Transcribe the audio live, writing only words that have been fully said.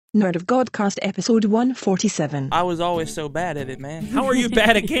Nerd of Godcast episode 147. I was always so bad at it, man. How are you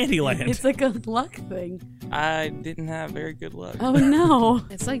bad at Candyland? It's like a luck thing. I didn't have very good luck. Oh no.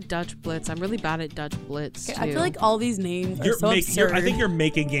 It's like Dutch Blitz. I'm really bad at Dutch Blitz, too. I feel like all these names are so absurd. I think you're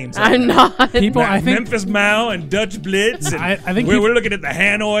making games up. I'm not. People, I think Memphis Mao and Dutch Blitz. And I think we're looking at the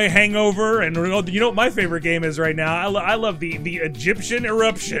Hanoi Hangover, and you know what my favorite game is right now? I love the Egyptian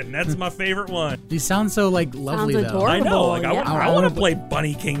Eruption. That's my favorite one. these sound so like lovely Sounds though. adorable. I know. Like Yeah. I want to play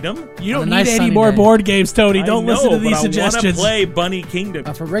Bunny Kingdom. You don't On a need nice any sunny more day. board games, Tony. Don't I listen know, to these but suggestions. I want to play Bunny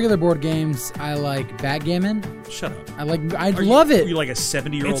Kingdom. For regular board games, I like backgammon. Shut up. I Are love you, it. Are you like a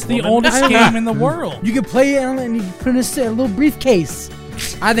 70-year-old It's the woman? oldest game in the world. You can play it and you put it in a little briefcase.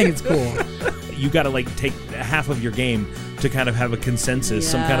 I think it's cool. You got to like take half of your game to kind of have a consensus,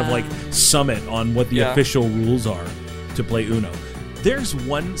 some kind of like summit on what the official rules are to play Uno. There's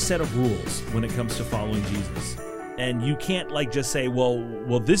one set of rules when it comes to following Jesus. And you can't like just say, well,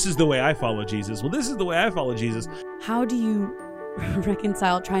 this is the way I follow Jesus. Well, this is the way I follow Jesus. How do you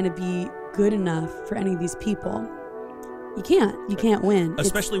reconcile trying to be good enough for any of these people? You can't. You can't win.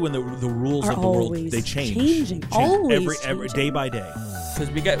 Especially when the rules are of the world, always they change. changing. Always every changing. day by day. Because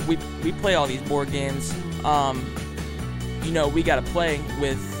we play all these board games. We got to play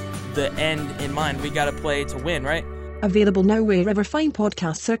with the end in mind. We got to play to win, right? Available now wherever fine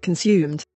podcasts are consumed.